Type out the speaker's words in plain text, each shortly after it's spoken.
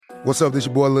What's up, this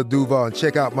your boy Lil Duval, and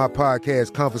check out my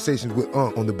podcast, Conversations with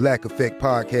Unc, on the Black Effect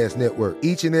Podcast Network.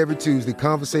 Each and every Tuesday,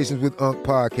 Conversations with Unc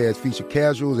podcast feature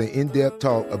casuals and in-depth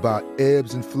talk about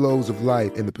ebbs and flows of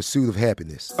life and the pursuit of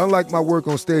happiness. Unlike my work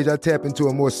on stage, I tap into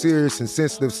a more serious and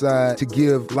sensitive side to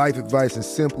give life advice and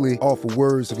simply offer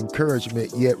words of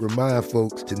encouragement, yet remind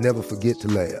folks to never forget to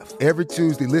laugh. Every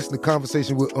Tuesday, listen to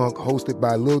Conversations with Unc, hosted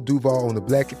by Lil Duval on the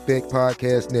Black Effect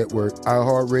Podcast Network,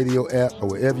 iHeartRadio app, or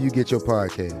wherever you get your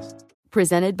podcasts.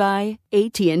 Presented by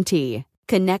AT&T.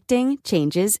 Connecting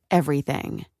changes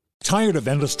everything. Tired of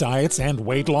endless diets and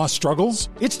weight loss struggles?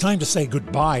 It's time to say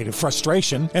goodbye to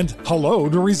frustration and hello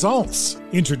to results.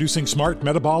 Introducing Smart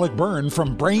Metabolic Burn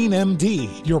from Brain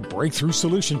MD, your breakthrough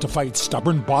solution to fight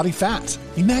stubborn body fat.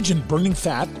 Imagine burning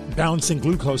fat, balancing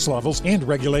glucose levels, and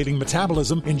regulating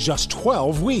metabolism in just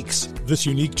 12 weeks. This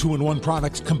unique 2-in-1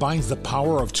 product combines the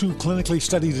power of 2 clinically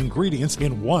studied ingredients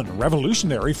in one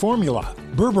revolutionary formula.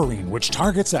 Berberine, which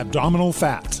targets abdominal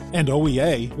fat, and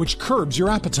OEA, which curbs your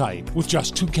appetite. With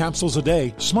just 2 capsules a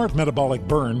day, Smart Metabolic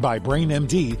Burn by Brain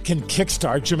MD can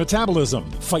kickstart your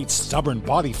metabolism, fight stubborn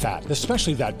body fat, especially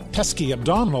that pesky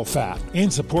abdominal fat,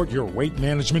 and support your weight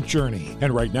management journey.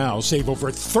 And right now, save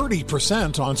over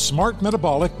 30% on Smart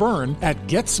Metabolic Burn at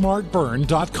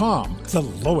GetSmartBurn.com. The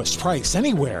lowest price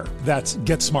anywhere. That's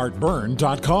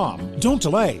GetSmartBurn.com. Don't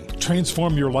delay.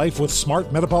 Transform your life with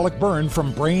Smart Metabolic Burn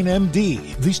from Brain MD.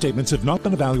 These statements have not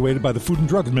been evaluated by the Food and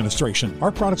Drug Administration.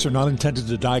 Our products are not intended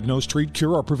to diagnose, treat,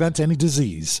 cure, or prevent any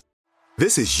disease.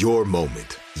 This is your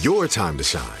moment, your time to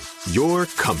shine, your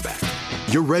comeback.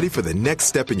 You're ready for the next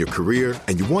step in your career,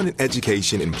 and you want an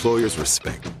education employers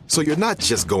respect. So you're not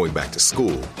just going back to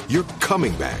school, you're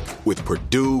coming back with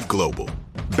Purdue Global.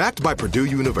 Backed by Purdue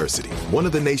University, one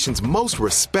of the nation's most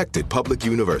respected public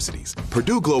universities,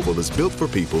 Purdue Global is built for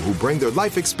people who bring their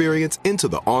life experience into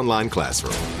the online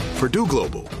classroom. Purdue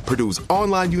Global, Purdue's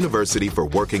online university for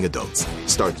working adults.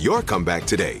 Start your comeback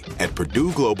today at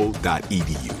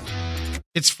purdueglobal.edu.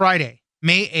 It's Friday,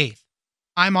 May 8th.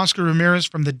 I'm Oscar Ramirez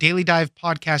from the Daily Dive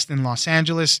podcast in Los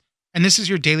Angeles, and this is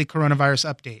your daily coronavirus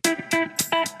update.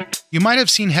 You might have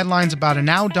seen headlines about a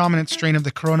now dominant strain of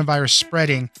the coronavirus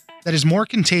spreading that is more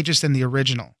contagious than the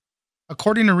original.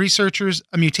 According to researchers,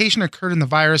 a mutation occurred in the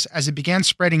virus as it began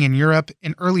spreading in Europe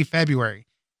in early February,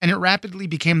 and it rapidly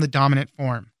became the dominant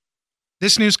form.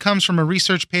 This news comes from a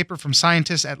research paper from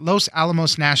scientists at Los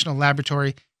Alamos National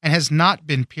Laboratory and has not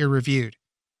been peer-reviewed.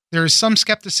 There is some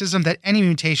skepticism that any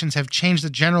mutations have changed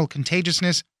the general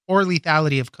contagiousness or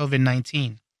lethality of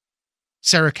COVID-19.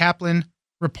 Sarah Kaplan,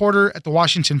 reporter at The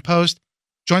Washington Post,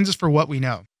 joins us for What We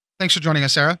Know. Thanks for joining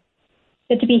us, Sarah.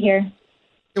 Good to be here.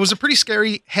 It was a pretty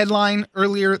scary headline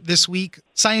earlier this week.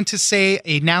 Scientists say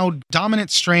a now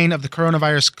dominant strain of the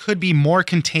coronavirus could be more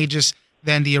contagious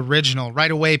than the original.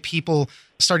 Right away, people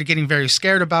started getting very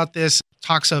scared about this.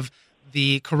 Talks of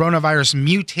the coronavirus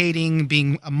mutating,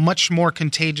 being a much more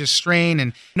contagious strain,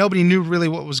 and nobody knew really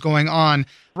what was going on.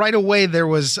 Right away, there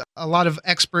was a lot of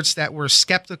experts that were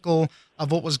skeptical of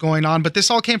what was going on, but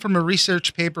this all came from a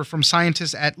research paper from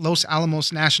scientists at Los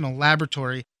Alamos National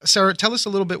Laboratory. Sarah, tell us a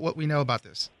little bit what we know about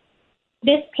this.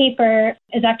 This paper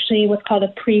is actually what's called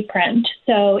a preprint.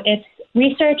 So it's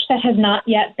research that has not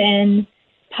yet been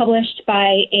published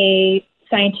by a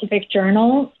scientific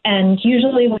journal, and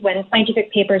usually when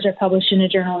scientific papers are published in a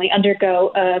journal, they undergo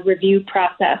a review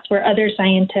process where other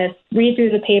scientists read through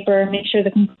the paper, make sure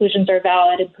the conclusions are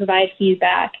valid, and provide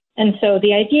feedback. And so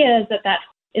the idea is that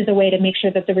is a way to make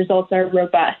sure that the results are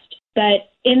robust.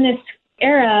 But in this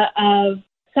era of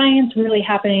science really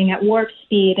happening at warp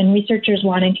speed and researchers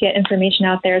wanting to get information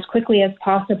out there as quickly as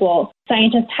possible,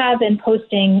 scientists have been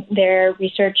posting their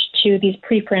research to these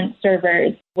preprint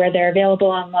servers where they're available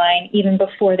online even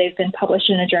before they've been published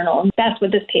in a journal. And that's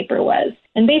what this paper was.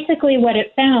 And basically what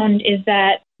it found is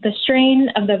that the strain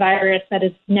of the virus that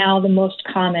is now the most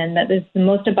common, that is the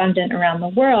most abundant around the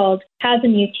world, has a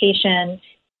mutation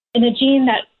in a gene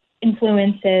that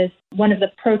influences one of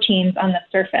the proteins on the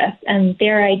surface. And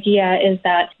their idea is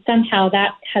that somehow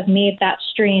that has made that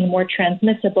strain more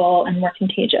transmissible and more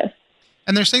contagious.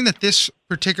 And they're saying that this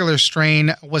particular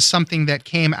strain was something that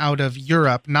came out of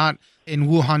Europe, not in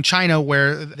Wuhan, China,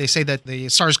 where they say that the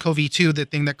SARS-CoV-2, the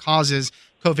thing that causes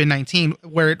COVID-19,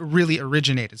 where it really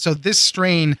originated. So this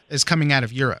strain is coming out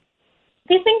of Europe.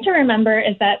 The thing to remember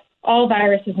is that all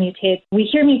viruses mutate. We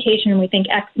hear mutation and we think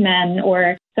X-Men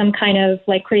or some kind of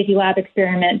like crazy lab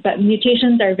experiment, but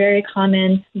mutations are very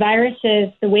common. Viruses,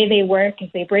 the way they work is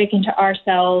they break into our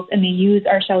cells and they use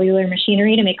our cellular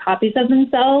machinery to make copies of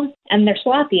themselves, and they're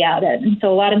sloppy at it. And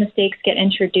so a lot of mistakes get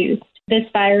introduced. This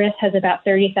virus has about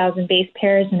 30,000 base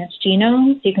pairs in its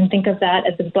genome. So you can think of that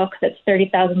as a book that's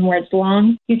 30,000 words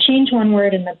long. You change one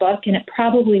word in the book and it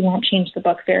probably won't change the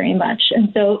book very much. And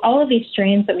so all of these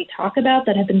strains that we talk about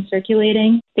that have been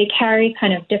circulating, they carry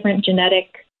kind of different genetic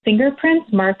fingerprints,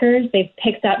 markers. They've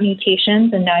picked up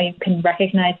mutations, and now you can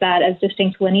recognize that as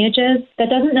distinct lineages. That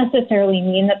doesn't necessarily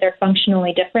mean that they're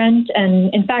functionally different.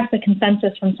 And in fact, the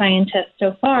consensus from scientists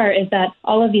so far is that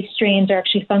all of these strains are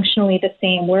actually functionally the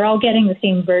same. We're all getting the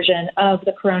same version of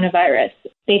the coronavirus.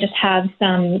 They just have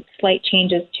some slight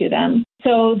changes to them.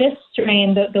 So this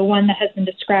strain, the one that has been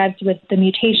described with the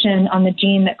mutation on the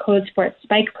gene that codes for its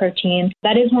spike protein,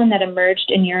 that is one that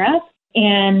emerged in Europe.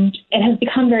 And it has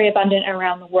become very abundant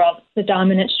around the world. It's the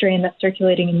dominant strain that's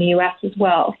circulating in the U.S. as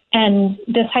well. And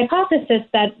this hypothesis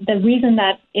that the reason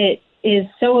that it is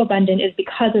so abundant is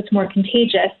because it's more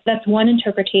contagious, that's one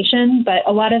interpretation. But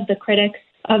a lot of the critics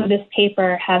of this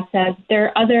paper have said there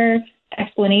are other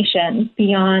explanations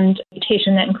beyond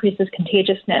mutation that increases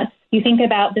contagiousness. You think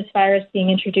about this virus being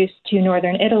introduced to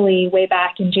northern Italy way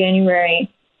back in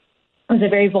January. It was a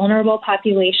very vulnerable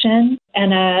population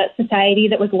and a society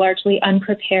that was largely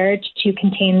unprepared to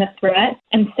contain the threat.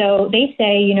 And so they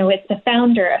say, it's the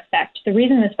founder effect. The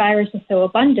reason this virus is so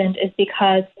abundant is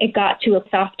because it got to a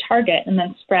soft target and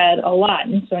then spread a lot.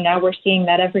 And so now we're seeing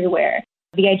that everywhere.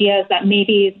 The idea is that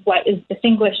maybe what is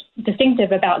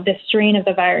distinctive about this strain of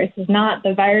the virus is not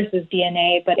the virus's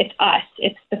DNA, but it's us.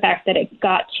 It's the fact that it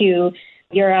got to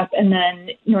Europe and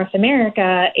then North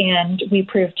America, and we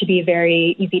proved to be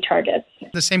very easy targets.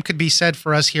 The same could be said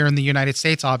for us here in the United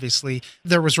States, obviously.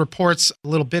 There was reports a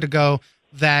little bit ago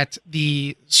that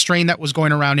the strain that was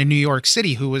going around in New York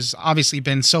City, who has obviously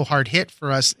been so hard hit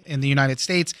for us in the United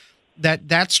States,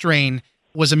 that strain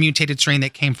was a mutated strain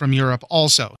that came from Europe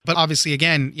also. But obviously,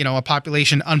 again, a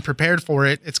population unprepared for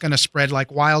it, it's going to spread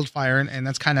like wildfire, and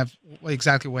that's kind of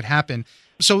exactly what happened.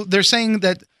 So they're saying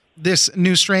that this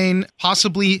new strain,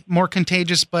 possibly more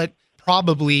contagious, but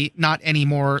probably not any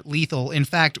more lethal. In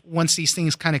fact, once these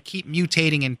things kind of keep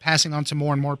mutating and passing on to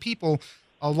more and more people,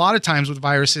 a lot of times with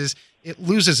viruses, it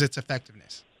loses its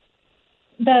effectiveness.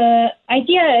 The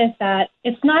idea is that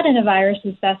it's not in a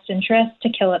virus's best interest to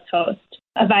kill its host.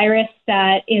 A virus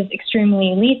that is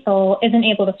extremely lethal isn't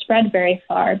able to spread very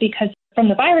far because from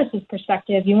the virus's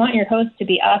perspective, you want your host to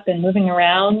be up and moving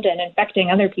around and infecting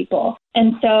other people.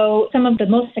 And so some of the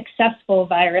most successful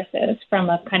viruses from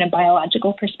a kind of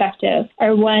biological perspective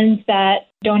are ones that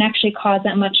don't actually cause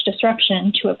that much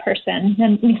disruption to a person.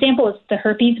 And an example is the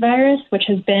herpes virus, which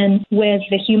has been with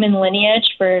the human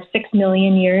lineage for 6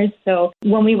 million years. So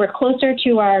when we were closer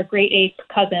to our great ape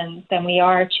cousins than we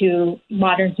are to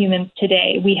modern humans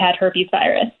today, we had herpes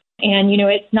virus. And,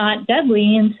 it's not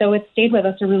deadly, and so it stayed with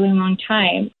us a really long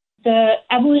time. The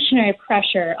evolutionary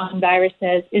pressure on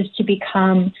viruses is to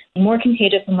become more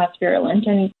contagious and less virulent.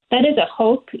 And that is a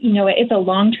hope. It's a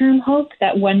long-term hope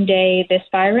that one day this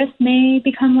virus may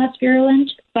become less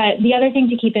virulent. But the other thing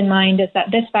to keep in mind is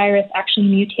that this virus actually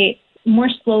mutates more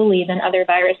slowly than other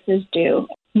viruses do.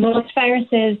 Most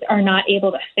viruses are not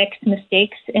able to fix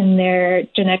mistakes in their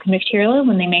genetic material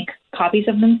when they make copies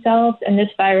of themselves, and this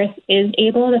virus is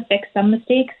able to fix some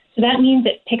mistakes. So that means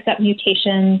it picks up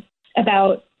mutations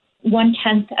about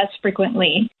 1/10 as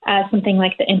frequently as something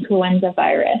like the influenza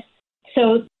virus.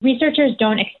 So researchers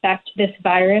don't expect this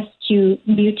virus to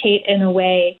mutate in a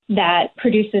way that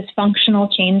produces functional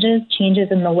changes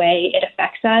in the way it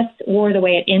affects us or the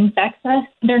way it infects us.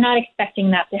 They're not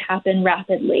expecting that to happen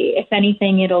rapidly. If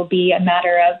anything, it'll be a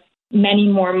matter of many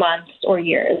more months or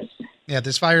years. Yeah,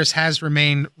 this virus has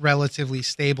remained relatively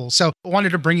stable. So I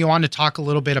wanted to bring you on to talk a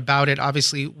little bit about it.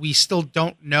 Obviously, we still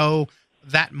don't know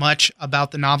that much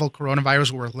about the novel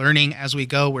coronavirus. We're learning as we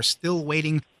go. We're still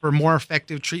waiting for more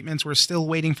effective treatments. We're still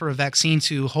waiting for a vaccine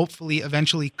to hopefully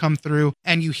eventually come through.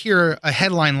 And you hear a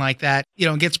headline like that,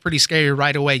 it gets pretty scary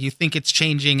right away. You think it's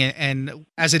changing. And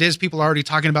as it is, people are already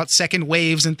talking about second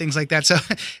waves and things like that. So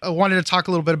I wanted to talk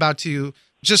a little bit about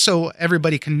just so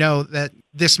everybody can know that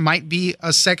this might be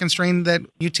a second strain that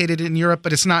mutated in Europe,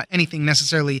 but it's not anything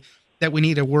necessarily that we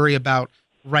need to worry about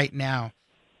right now.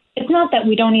 It's not that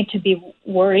we don't need to be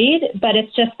worried, but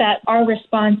it's just that our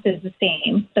response is the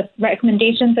same. The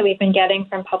recommendations that we've been getting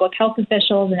from public health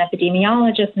officials and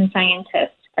epidemiologists and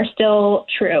scientists are still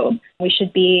true. We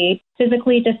should be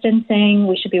physically distancing.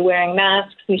 We should be wearing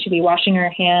masks. We should be washing our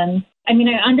hands. I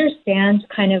understand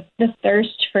kind of the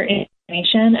thirst for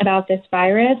information about this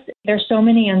virus. There's so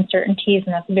many uncertainties,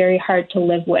 and that's very hard to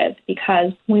live with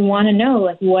because we want to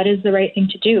know, what is the right thing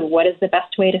to do? What is the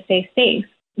best way to stay safe?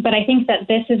 But I think that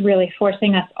this is really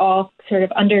forcing us all sort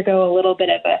of undergo a little bit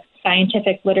of a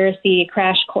scientific literacy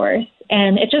crash course.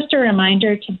 And it's just a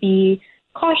reminder to be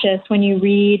cautious when you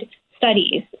read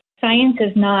studies. Science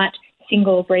is not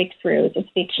single breakthroughs. It's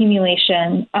the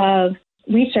accumulation of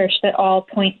research that all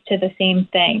points to the same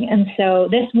thing. And so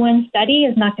this one study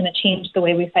is not going to change the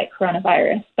way we fight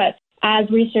coronavirus. But as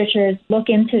researchers look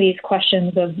into these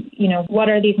questions of, what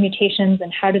are these mutations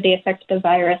and how do they affect the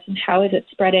virus and how is it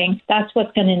spreading, that's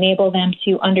what's going to enable them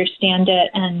to understand it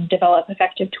and develop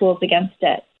effective tools against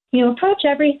it. Approach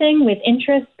everything with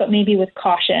interest, but maybe with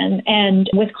caution and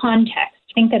with context.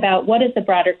 Think about what is the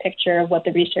broader picture of what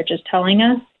the research is telling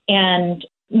us and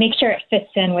make sure it fits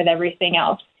in with everything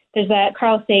else. There's that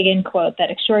Carl Sagan quote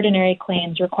that extraordinary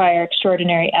claims require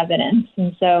extraordinary evidence.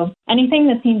 And so anything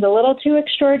that seems a little too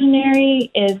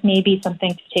extraordinary is maybe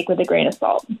something to take with a grain of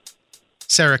salt.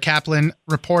 Sarah Kaplan,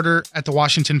 reporter at The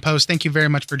Washington Post. Thank you very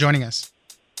much for joining us.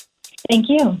 Thank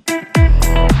you.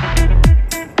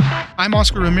 I'm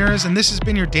Oscar Ramirez, and this has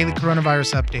been your Daily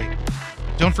Coronavirus Update.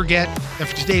 Don't forget that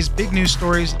for today's big news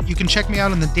stories, you can check me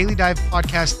out on the Daily Dive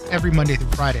podcast every Monday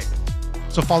through Friday.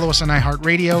 So follow us on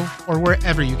iHeartRadio or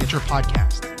wherever you get your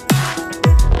podcasts.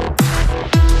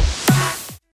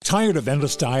 Tired of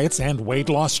endless diets and weight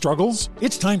loss struggles?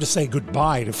 It's time to say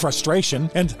goodbye to frustration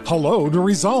and hello to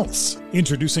results.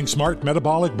 Introducing Smart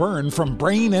Metabolic Burn from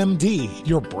Brain MD,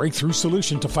 your breakthrough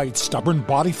solution to fight stubborn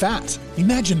body fat.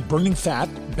 Imagine burning fat,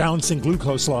 balancing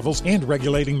glucose levels, and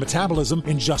regulating metabolism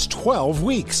in just 12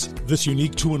 weeks. This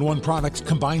unique 2-in-1 product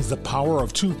combines the power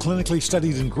of 2 clinically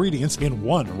studied ingredients in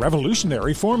one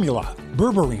revolutionary formula.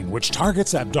 Berberine, which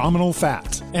targets abdominal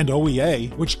fat, and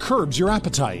OEA, which curbs your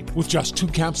appetite. With just 2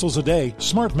 capsules a day,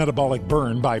 Smart Metabolic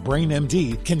Burn by Brain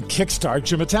MD can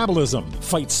kickstart your metabolism,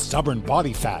 fight stubborn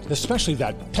body fat, especially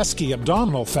that pesky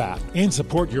abdominal fat, and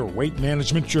support your weight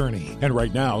management journey. And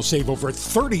right now, save over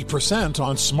 30%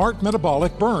 on Smart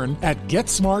Metabolic Burn at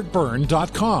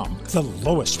GetSmartBurn.com. The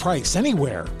lowest price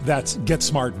anywhere. That's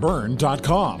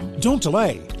GetSmartBurn.com. Don't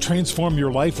delay. Transform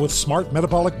your life with Smart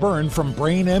Metabolic Burn from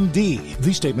Brain MD.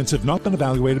 These statements have not been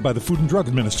evaluated by the Food and Drug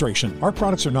Administration. Our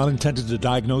products are not intended to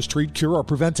diagnose, treat, cure, or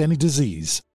prevent any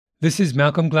disease. This is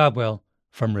Malcolm Gladwell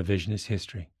from Revisionist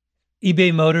History.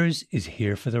 eBay Motors is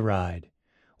here for the ride.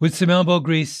 With some elbow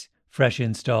grease, fresh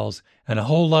installs, and a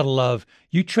whole lot of love,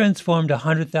 you transformed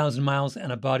 100,000 miles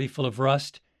and a body full of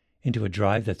rust into a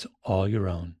drive that's all your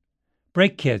own.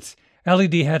 Brake kits,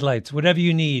 LED headlights, whatever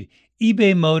you need,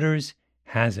 eBay Motors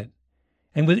has it.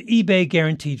 And with eBay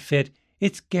Guaranteed Fit,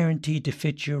 it's guaranteed to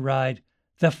fit your ride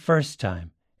the first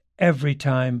time, every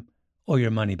time, or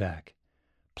your money back.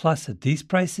 Plus, at these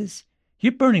prices,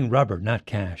 you're burning rubber, not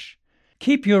cash.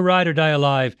 Keep your ride or die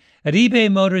alive at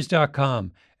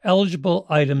ebaymotors.com. Eligible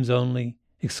items only.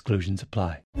 Exclusions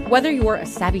apply. Whether you're a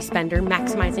savvy spender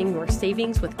maximizing your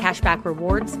savings with cashback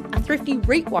rewards, a thrifty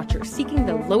rate watcher seeking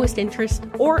the lowest interest,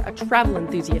 or a travel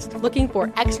enthusiast looking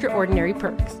for extraordinary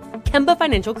perks, Kemba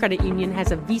Financial Credit Union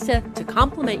has a visa to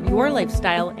complement your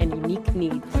lifestyle and unique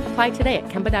needs. Apply today at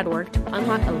Kemba.org to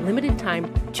unlock a limited time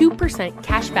 2%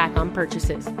 cash back on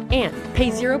purchases and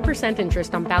pay 0%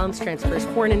 interest on balance transfers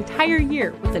for an entire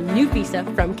year with a new visa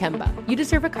from Kemba. You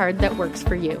deserve a card that works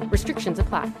for you. Restrictions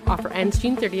apply. Offer ends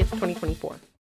June 30th, 2024.